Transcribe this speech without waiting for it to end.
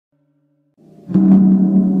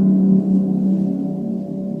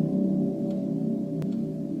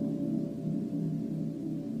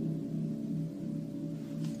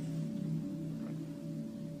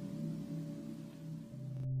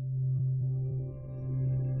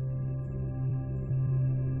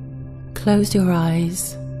Close your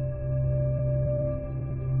eyes,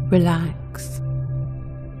 relax,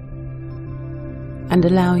 and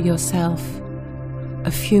allow yourself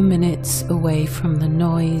a few minutes away from the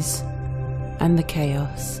noise and the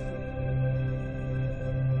chaos.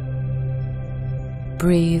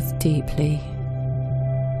 Breathe deeply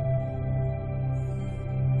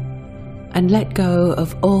and let go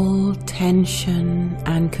of all tension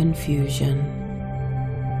and confusion.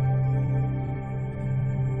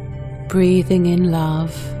 Breathing in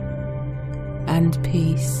love and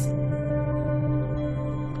peace.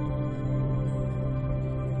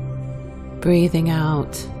 Breathing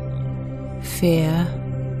out fear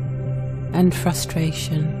and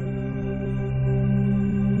frustration.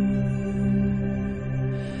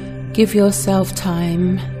 Give yourself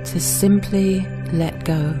time to simply let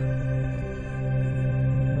go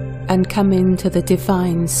and come into the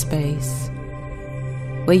divine space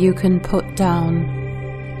where you can put down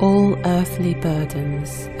all earthly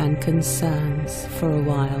burdens and concerns for a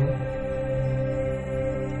while.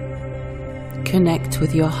 Connect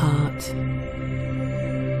with your heart.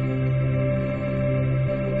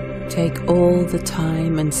 Take all the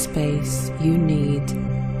time and space you need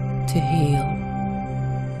to heal.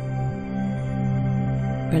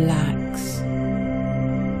 Relax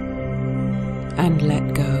and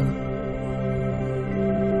let go.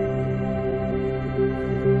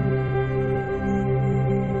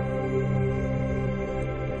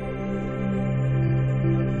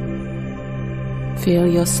 Feel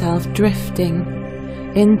yourself drifting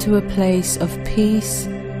into a place of peace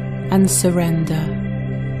and surrender,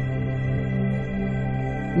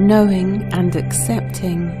 knowing and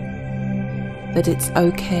accepting that it's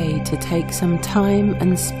okay to take some time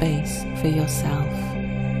and space for yourself.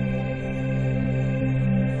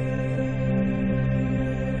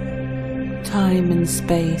 Time and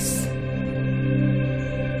space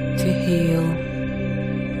to heal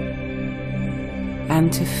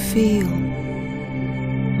and to feel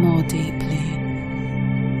more deeply,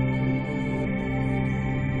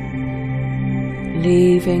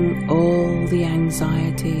 leaving all the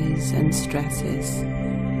anxieties and stresses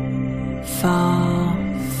far,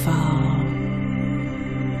 far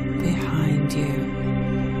behind you.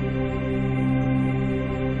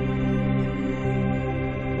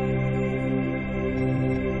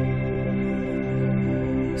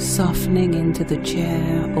 Softening into the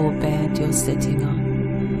chair or bed you're sitting on,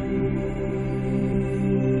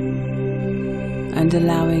 and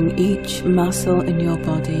allowing each muscle in your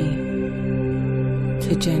body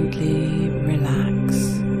to gently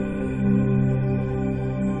relax.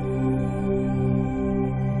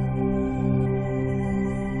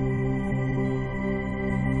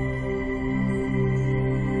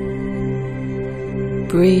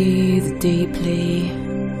 Breathe deeply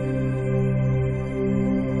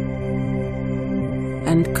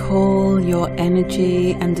and call your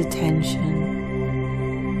energy and attention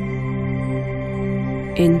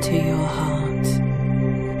into your heart.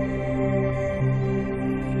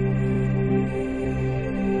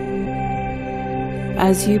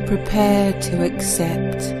 As you prepare to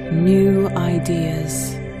accept new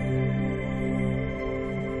ideas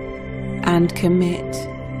and commit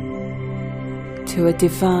to a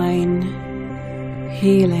divine,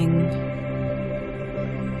 healing,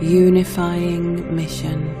 unifying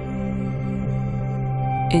mission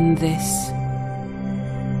in this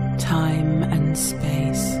time and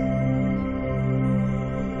space.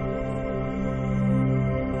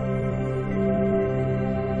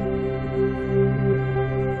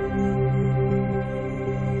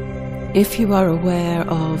 If you are aware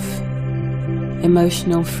of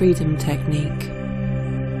emotional freedom technique,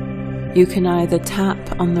 you can either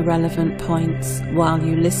tap on the relevant points while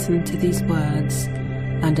you listen to these words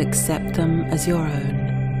and accept them as your own,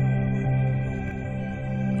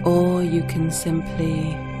 or you can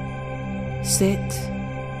simply sit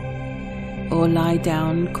or lie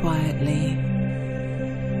down quietly,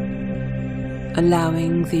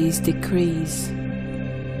 allowing these decrees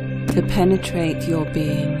to penetrate your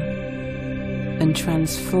being and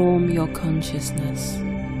transform your consciousness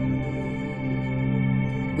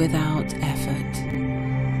without effort.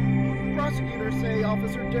 Prosecutors say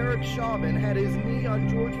Officer Derek Chauvin had his knee on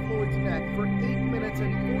George Floyd's neck for 8 minutes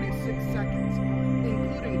and 46 seconds,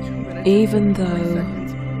 including 2 minutes Even and 3 though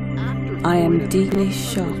seconds after I am Floyd deeply had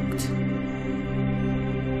shocked,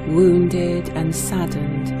 wounded and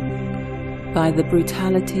saddened by the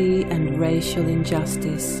brutality and racial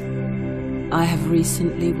injustice I have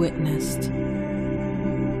recently witnessed.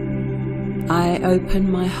 I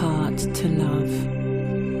open my heart to love,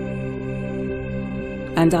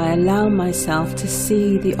 and I allow myself to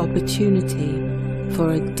see the opportunity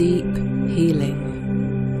for a deep healing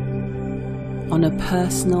on a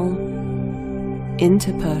personal,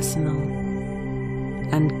 interpersonal,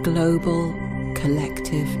 and global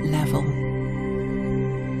collective level.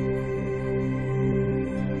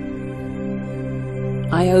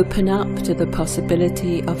 I open up to the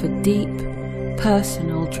possibility of a deep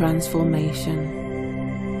personal transformation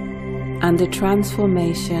and a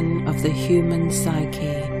transformation of the human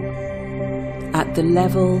psyche at the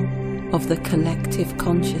level of the collective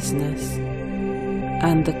consciousness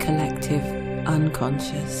and the collective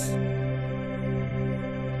unconscious.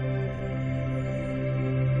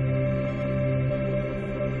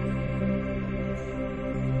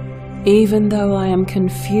 Even though I am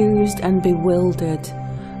confused and bewildered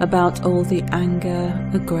about all the anger,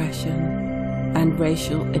 aggression, and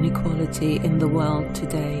racial inequality in the world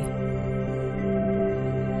today,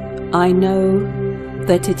 I know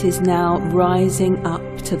that it is now rising up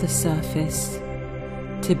to the surface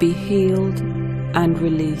to be healed and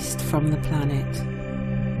released from the planet.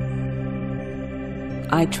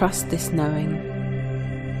 I trust this knowing,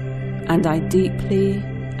 and I deeply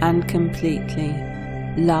and completely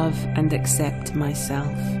love and accept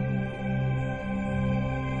myself.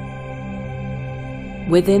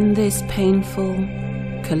 Within this painful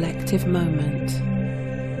collective moment,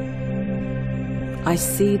 I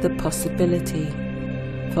see the possibility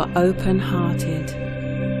for open-hearted,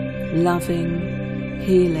 loving,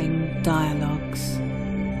 healing dialogues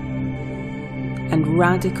and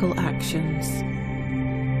radical actions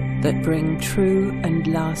that bring true and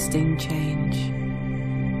lasting change.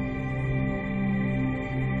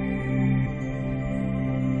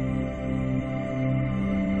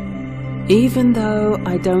 Even though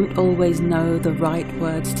I don't always know the right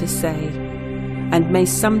words to say and may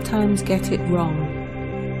sometimes get it wrong,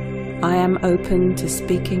 I am open to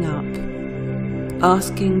speaking up,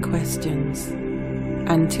 asking questions,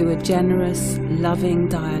 and to a generous, loving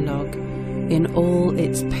dialogue in all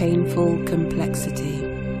its painful complexity.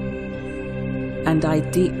 And I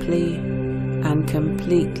deeply and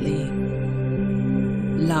completely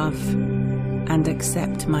love and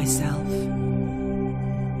accept myself.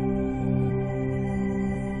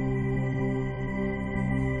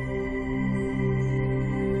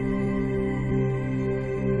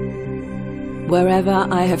 Wherever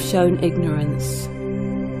I have shown ignorance,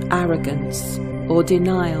 arrogance, or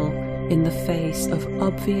denial in the face of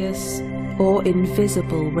obvious or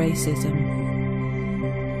invisible racism,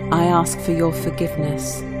 I ask for your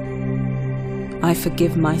forgiveness. I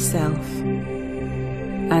forgive myself,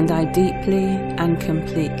 and I deeply and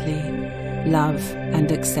completely love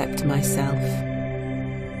and accept myself.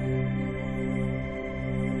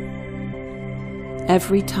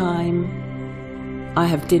 Every time I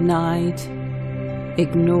have denied,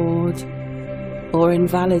 ignored, or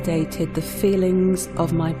invalidated the feelings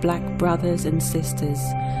of my black brothers and sisters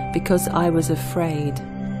because I was afraid,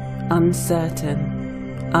 uncertain,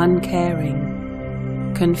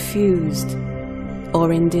 uncaring, confused,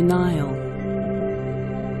 or in denial,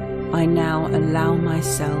 I now allow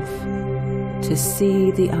myself to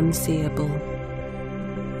see the unseeable,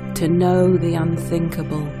 to know the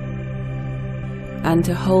unthinkable, and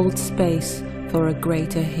to hold space for a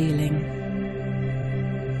greater healing.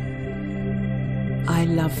 I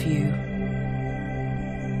love you.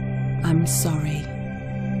 I'm sorry.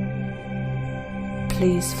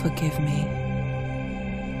 Please forgive me.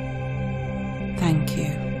 Thank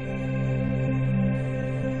you.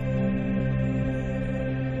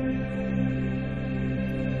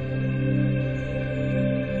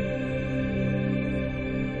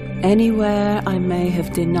 Anywhere I may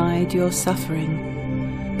have denied your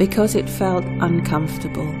suffering because it felt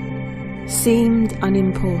uncomfortable, seemed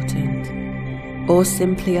unimportant, or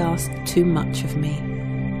simply asked too much of me,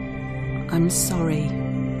 I'm sorry.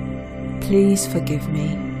 Please forgive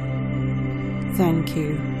me. Thank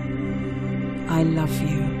you. I love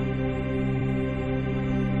you.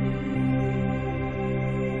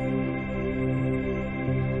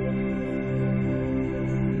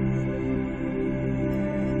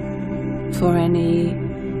 For any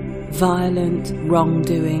violent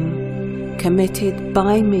wrongdoing committed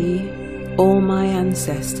by me or my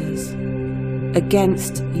ancestors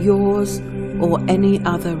against yours or any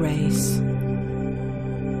other race,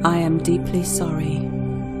 I am deeply sorry.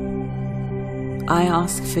 I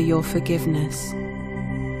ask for your forgiveness.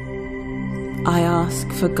 I ask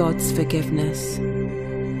for God's forgiveness.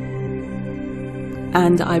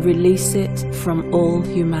 and I release it from all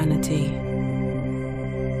humanity.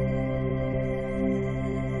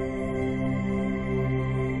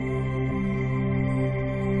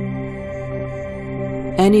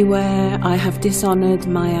 Anywhere I have dishonored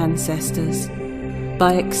my ancestors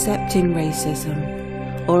by accepting racism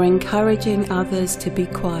or encouraging others to be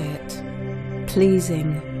quiet,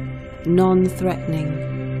 pleasing,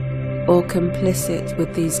 non-threatening, or complicit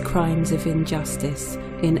with these crimes of injustice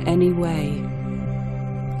in any way,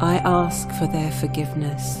 I ask for their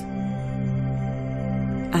forgiveness,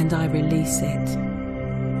 and I release it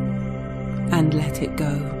and let it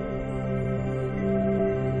go.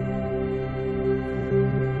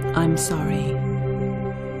 I'm sorry.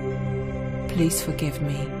 Please forgive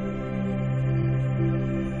me.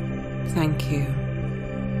 Thank you.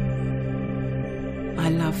 I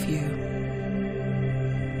love you.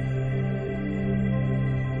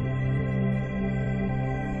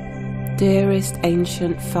 Dearest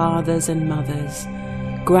ancient fathers and mothers,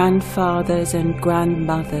 grandfathers and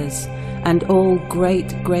grandmothers, and all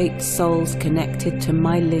great souls connected to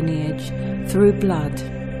my lineage through blood,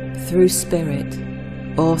 through spirit,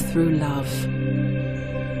 or through love.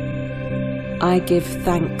 I give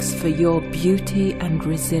thanks for your beauty and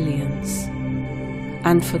resilience,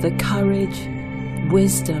 and for the courage,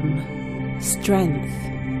 wisdom, strength,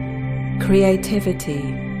 creativity,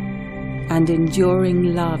 and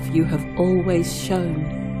enduring love you have always shown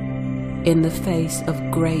in the face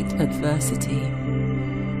of great adversity.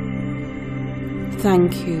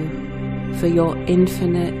 Thank you for your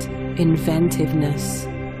infinite inventiveness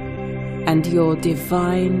and your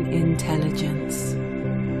divine intelligence.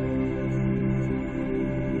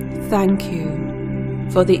 Thank you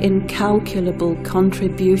for the incalculable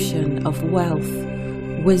contribution of wealth,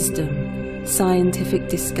 wisdom, scientific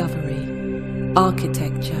discovery,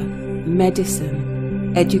 architecture,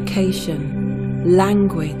 medicine, education,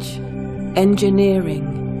 language,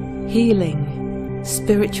 engineering, healing,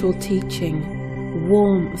 spiritual teaching,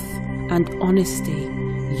 warmth, and honesty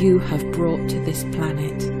you have brought to this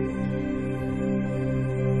planet.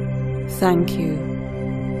 Thank you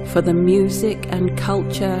for the music and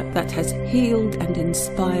culture that has healed and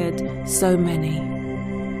inspired so many.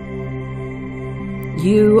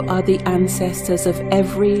 You are the ancestors of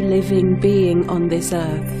every living being on this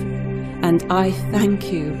earth, and I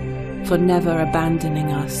thank you for never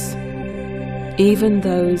abandoning us, even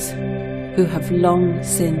those who have long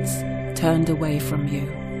since turned away from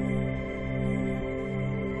you.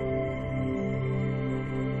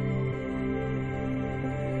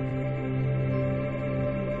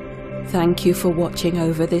 Thank you for watching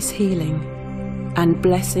over this healing and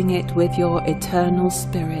blessing it with your eternal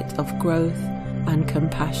spirit of growth and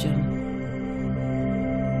compassion.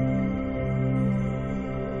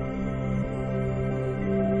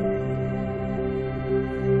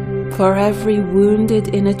 For every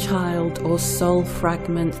wounded inner child or soul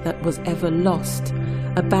fragment that was ever lost,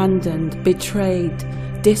 abandoned, betrayed,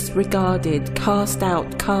 disregarded, cast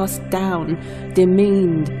out, cast down,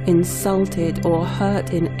 demeaned, insulted, or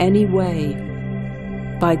hurt in any way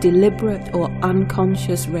by deliberate or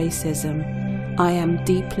unconscious racism, I am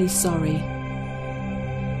deeply sorry,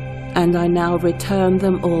 and I now return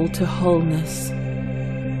them all to wholeness.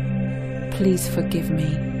 Please forgive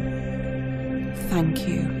me. Thank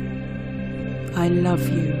you. I love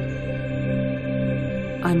you.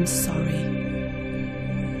 I'm sorry.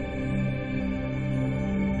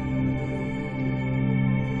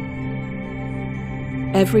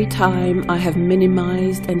 Every time I have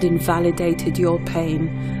minimized and invalidated your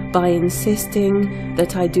pain by insisting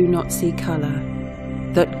that I do not see color,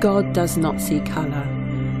 that God does not see color,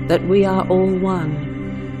 that we are all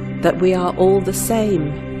one, that we are all the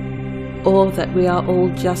same, or that we are all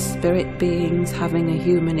just spirit beings having a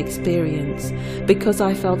human experience, because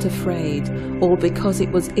I felt afraid, or because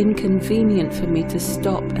it was inconvenient for me to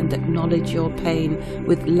stop and acknowledge your pain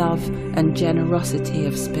with love and generosity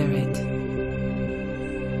of spirit.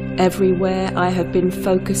 Everywhere I have been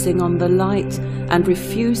focusing on the light and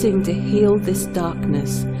refusing to heal this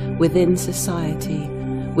darkness within society,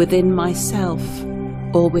 within myself,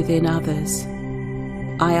 or within others,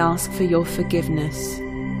 I ask for your forgiveness,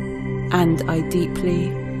 and I deeply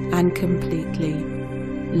and completely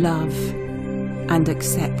love and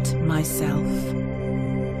accept myself.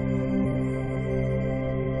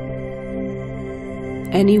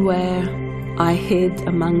 Anywhere I hid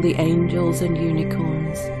among the angels and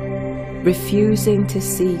unicorns, refusing to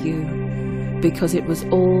see you because it was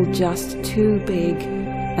all just too big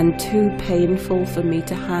and too painful for me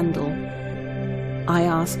to handle, I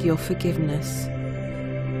ask your forgiveness,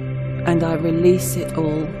 and I release it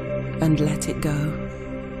all and let it go.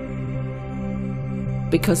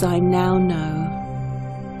 because I now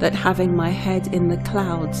know that having my head in the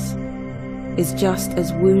clouds is just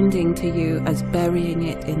as wounding to you as burying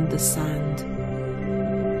it in the sand.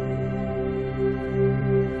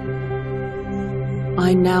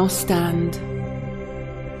 I now stand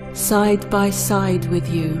side by side with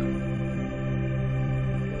you,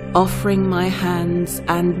 offering my hands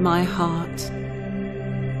and my heart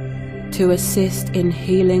to assist in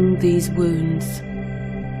healing these wounds,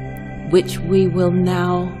 which we will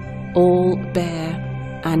now all bear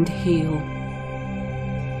and heal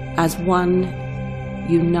as one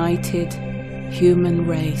united human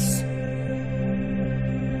race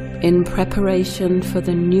in preparation for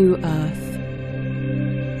the new earth,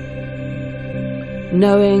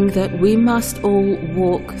 knowing that we must all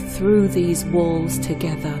walk through these walls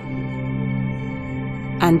together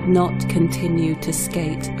and not continue to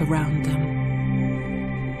skate around them.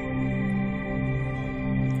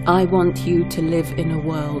 I want you to live in a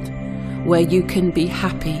world where you can be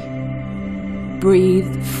happy,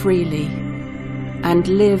 breathe freely, and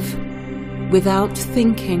live without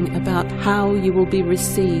thinking about how you will be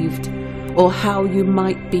received or how you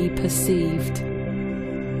might be perceived.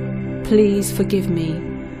 Please forgive me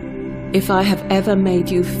if I have ever made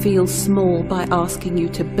you feel small by asking you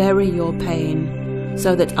to bury your pain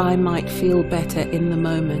so that I might feel better in the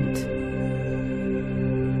moment.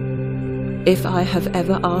 If I have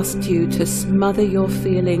ever asked you to smother your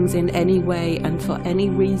feelings in any way and for any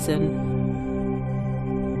reason,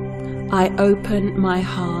 I open my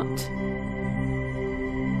heart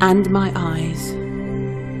and my eyes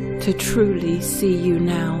to truly see you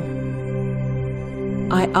now.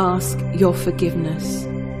 I ask your forgiveness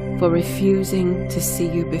for refusing to see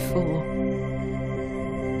you before,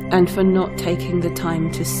 and for not taking the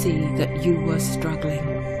time to see that you were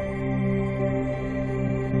struggling.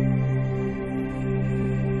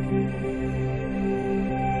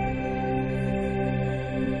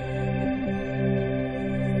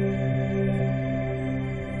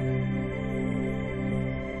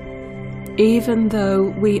 Even though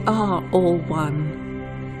we are all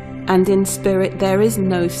one, and in spirit there is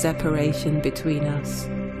no separation between us,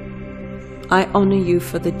 I honor you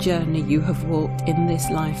for the journey you have walked in this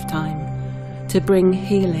lifetime to bring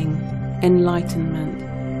healing, enlightenment,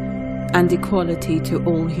 and equality to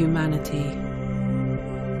all humanity.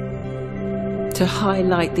 To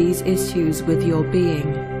highlight these issues with your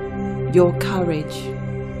being, your courage,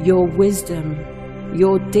 your wisdom,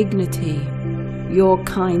 your dignity, your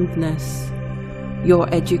kindness,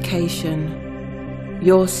 your education,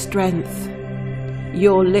 your strength,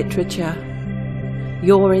 your literature,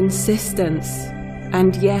 your insistence,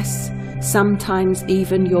 and yes, sometimes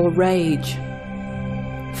even your rage.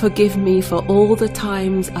 Forgive me for all the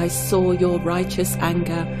times I saw your righteous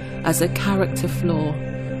anger as a character flaw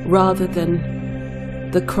rather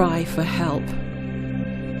than the cry for help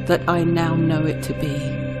that I now know it to be.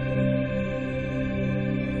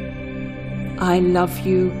 I love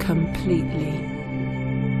you completely.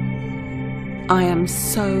 I am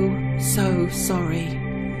so sorry.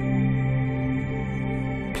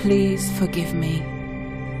 Please forgive me.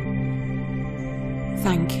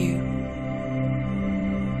 Thank you.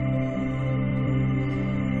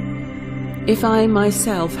 If I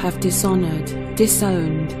myself have dishonored,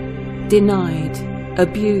 disowned, denied,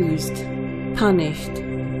 abused, punished,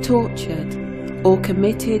 tortured, or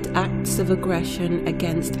committed acts of aggression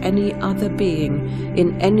against any other being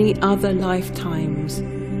in any other lifetimes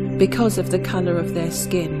because of the color of their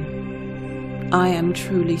skin, I am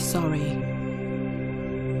truly sorry.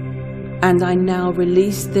 And I now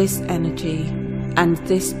release this energy and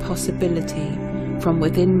this possibility from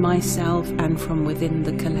within myself and from within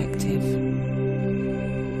the collective.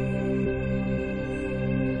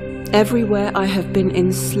 Everywhere I have been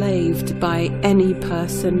enslaved by any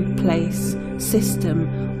person, place, system,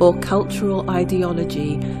 or cultural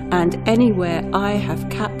ideology, and anywhere I have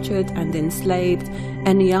captured and enslaved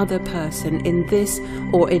any other person in this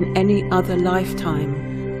or in any other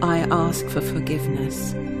lifetime, I ask for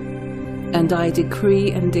forgiveness. And I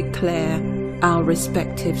decree and declare our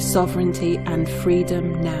respective sovereignty and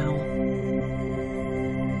freedom now.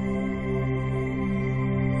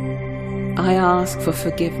 I ask for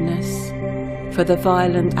forgiveness for the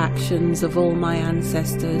violent actions of all my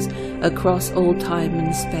ancestors across all time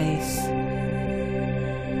and space.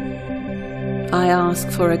 I ask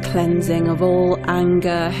for a cleansing of all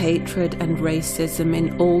anger, hatred, and racism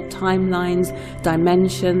in all timelines,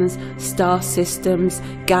 dimensions, star systems,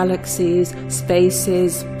 galaxies,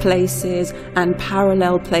 spaces, places, and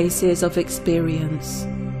parallel places of experience.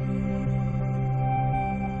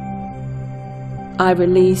 I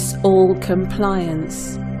release all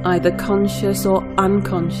compliance either conscious or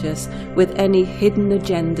unconscious, with any hidden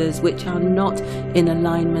agendas which are not in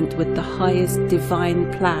alignment with the highest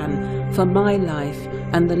divine plan for my life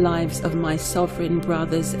and the lives of my sovereign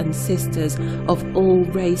brothers and sisters of all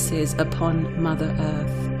races upon Mother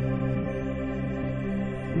Earth.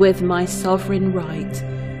 With my sovereign right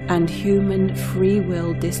and human free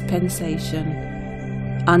will dispensation,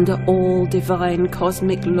 under all divine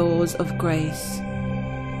cosmic laws of grace,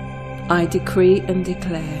 I decree and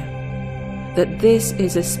declare that this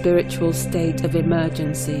is a spiritual state of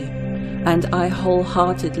emergency, and I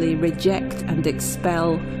wholeheartedly reject and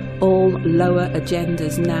expel all lower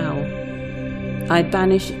agendas now. I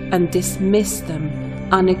banish and dismiss them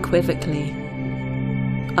unequivocally.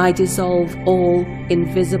 I dissolve all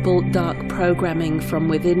invisible dark programming from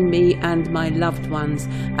within me and my loved ones,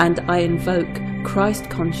 and I invoke Christ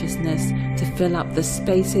consciousness to fill up the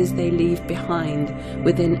spaces they leave behind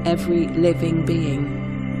within every living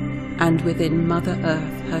being and within Mother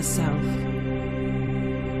Earth herself.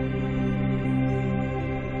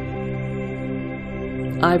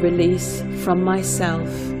 I release from myself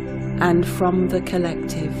and from the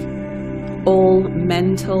collective all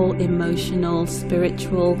mental, emotional,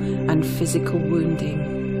 spiritual and physical wounding,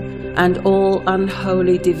 and all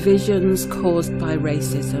unholy divisions caused by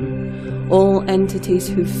racism, all entities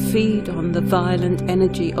who feed on the violent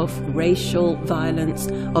energy of racial violence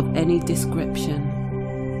of any description,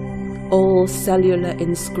 all cellular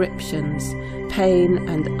inscriptions, pain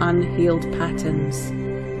and unhealed patterns,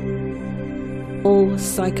 all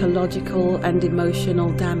psychological and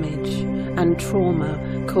emotional damage and trauma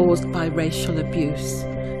caused by racial abuse,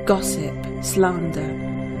 gossip, slander,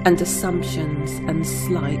 and assumptions and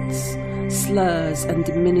slights, slurs and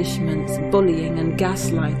diminishments, bullying and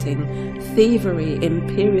gaslighting, thievery,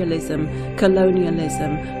 imperialism,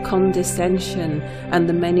 colonialism, condescension, and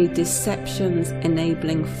the many deceptions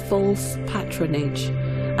enabling false patronage,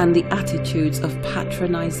 and the attitudes of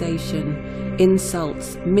patronization,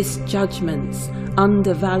 insults, misjudgments,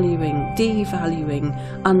 undervaluing, devaluing,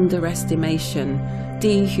 underestimation,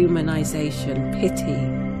 dehumanization,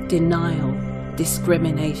 pity, denial,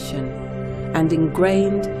 discrimination, and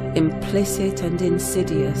ingrained, implicit and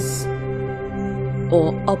insidious,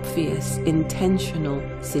 or obvious, intentional,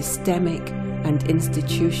 systemic and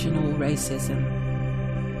institutional racism.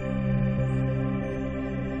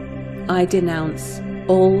 I denounce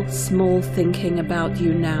all small thinking about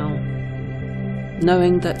you now,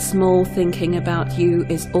 knowing that small thinking about you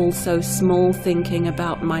is also small thinking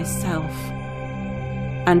about myself,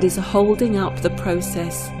 and is holding up the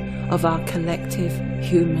process of our collective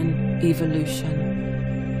human evolution.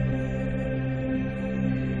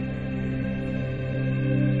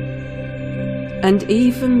 And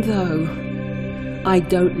even though I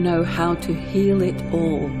don't know how to heal it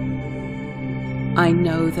all, I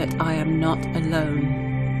know that I am not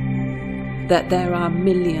alone, that there are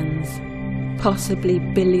millions, possibly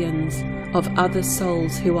billions of other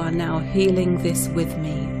souls who are now healing this with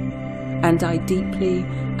me, and I deeply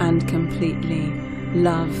and completely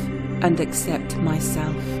love and accept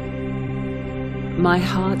myself. My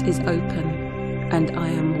heart is open and I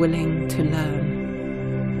am willing to learn.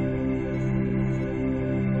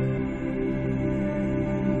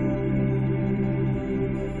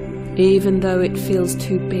 Even though it feels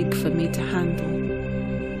too big for me to handle,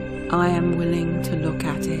 I am willing to look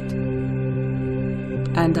at it.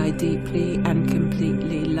 And I deeply and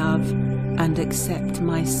completely love and accept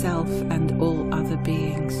myself and all other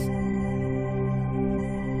beings.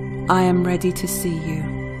 I am ready to see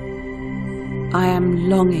you. I am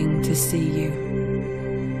longing to see you.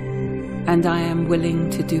 And I am willing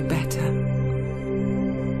to do better.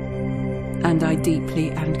 And I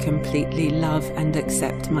deeply and completely love and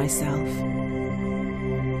accept myself.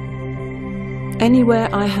 Anywhere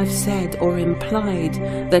I have said or implied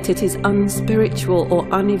that it is unspiritual or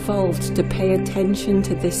unevolved to pay attention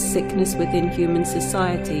to this sickness within human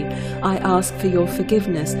society, I ask for your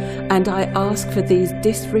forgiveness, and I ask for these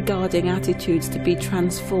disregarding attitudes to be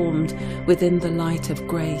transformed within the light of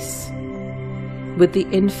grace. With the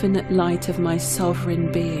infinite light of my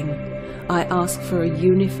sovereign being, I ask for a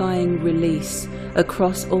unifying release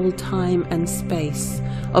across all time and space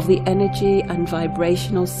of the energy and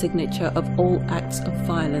vibrational signature of all acts of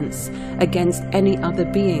violence against any other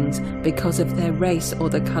beings because of their race or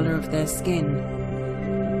the color of their skin.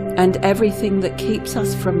 And everything that keeps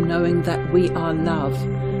us from knowing that we are love,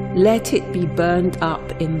 let it be burned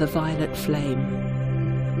up in the violet flame.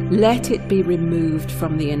 Let it be removed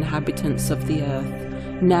from the inhabitants of the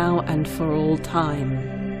earth, now and for all time.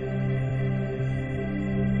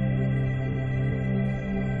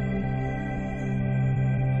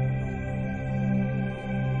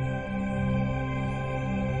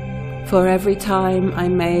 For every time I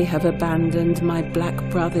may have abandoned my black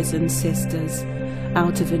brothers and sisters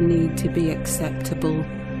out of a need to be acceptable,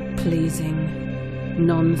 pleasing,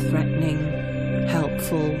 non-threatening,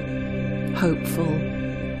 helpful, hopeful,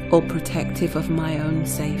 or protective of my own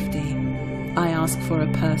safety, I ask for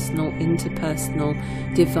a personal, interpersonal,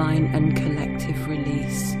 divine and collective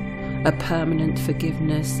release, a permanent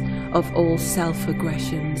forgiveness of all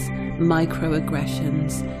self-aggressions,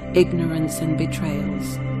 microaggressions, ignorance and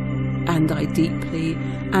betrayals, and I deeply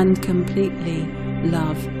and completely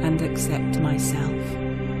love and accept myself.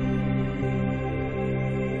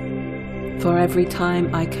 For every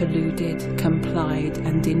time I colluded, complied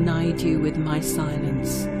and denied you with my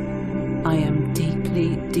silence, I am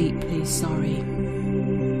deeply, deeply sorry.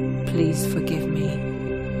 Please forgive me.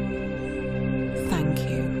 Thank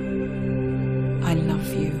you. I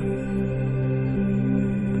love you.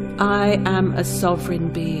 I am a sovereign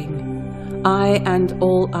being. I and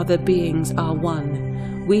all other beings are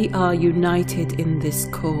one. We are united in this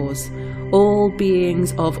cause. All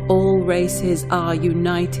beings of all races are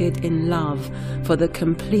united in love for the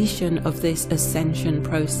completion of this ascension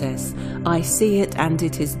process. I see it and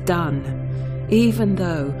it is done. Even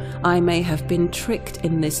though I may have been tricked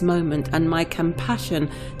in this moment and my compassion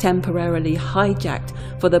temporarily hijacked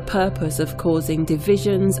for the purpose of causing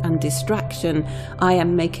divisions and distraction, I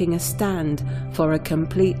am making a stand for a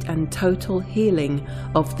complete and total healing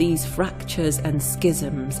of these fractures and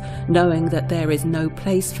schisms, knowing that there is no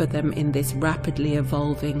place for them in this rapidly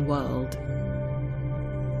evolving world.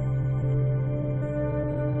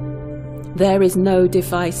 There is no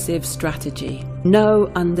divisive strategy, no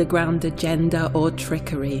underground agenda or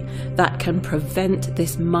trickery that can prevent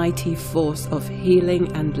this mighty force of healing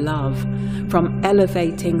and love from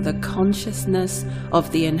elevating the consciousness of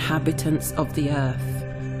the inhabitants of the earth.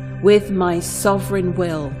 With my sovereign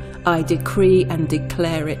will, I decree and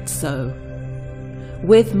declare it so.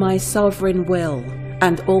 With my sovereign will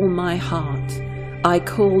and all my heart, I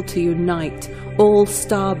call to unite all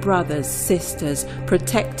star brothers, sisters,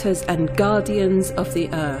 protectors and guardians of the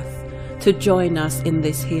earth to join us in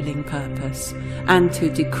this healing purpose, and to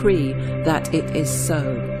decree that it is so,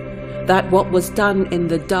 that what was done in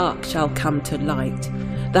the dark shall come to light,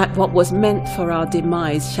 that what was meant for our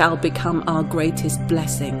demise shall become our greatest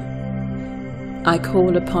blessing. I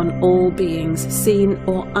call upon all beings, seen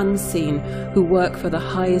or unseen, who work for the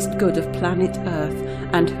highest good of planet Earth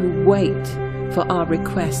and who wait for our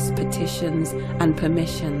requests, petitions and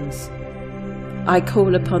permissions. I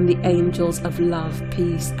call upon the angels of love,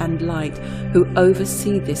 peace and light who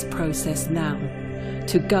oversee this process now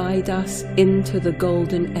to guide us into the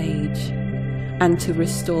golden age and to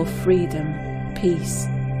restore freedom, peace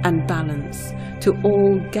and balance to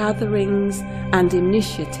all gatherings and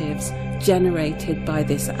initiatives generated by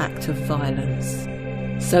this act of violence,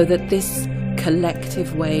 so that this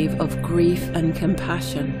collective wave of grief and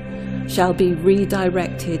compassion shall be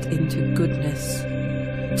redirected into goodness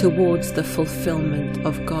towards the fulfillment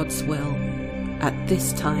of God's will at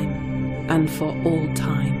this time and for all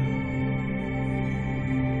time.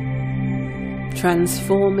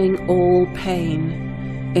 Transforming all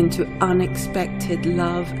pain into unexpected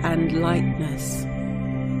love and lightness,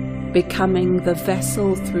 becoming the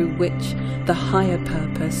vessel through which the higher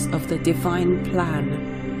purpose of the divine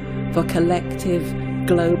plan for collective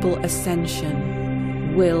global ascension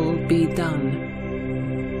will be done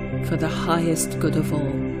for the highest good of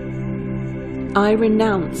all. I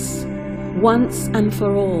renounce once and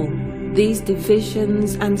for all these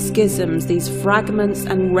divisions and schisms, these fragments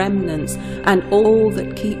and remnants, and all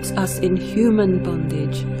that keeps us in human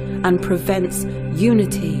bondage and prevents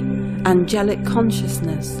unity, angelic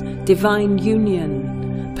consciousness, divine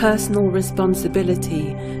union, personal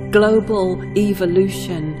responsibility, global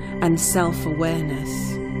evolution and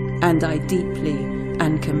self-awareness. And I deeply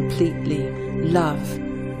and completely love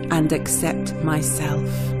and accept myself.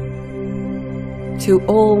 To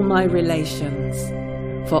all my relations,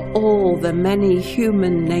 for all the many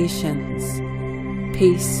human nations,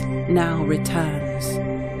 peace now returns.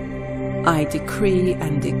 I decree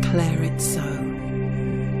and declare it so.